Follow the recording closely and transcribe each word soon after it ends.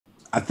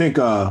I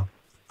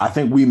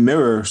think we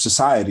mirror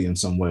society in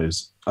some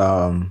ways.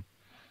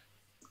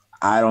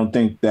 I don't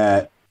think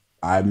that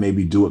I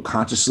maybe do it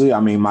consciously.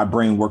 I mean, my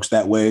brain works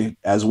that way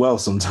as well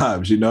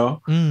sometimes, you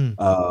know?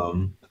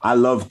 Mm, I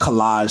love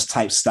collage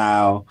type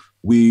style.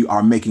 We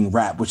are making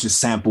rap, which is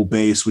sample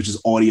based, which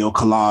is audio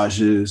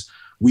collages.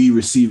 We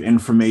receive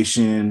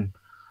information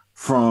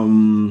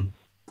from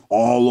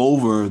all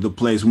over the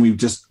place. When we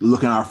just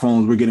look at our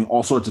phones, we're getting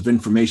all sorts of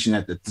information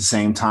at the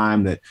same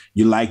time that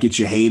you like it,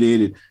 you hate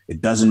it.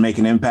 It doesn't make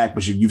an impact,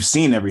 but you've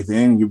seen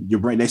everything. Your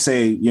brain, they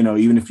say,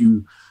 even if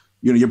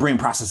your brain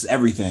processes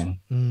everything,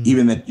 mm,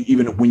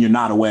 even when you're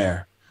not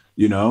aware,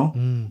 you know.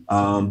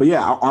 mm. But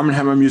yeah, Armand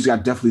Hammer music, I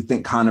definitely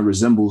think kind of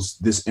resembles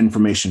this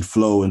information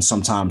flow and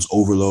sometimes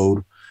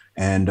overload.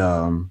 And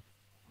I'm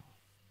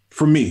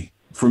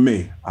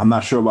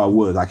not sure about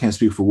Woods. I can't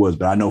speak for Woods,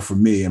 but I know for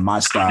me and my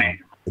style,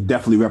 it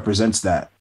definitely represents that.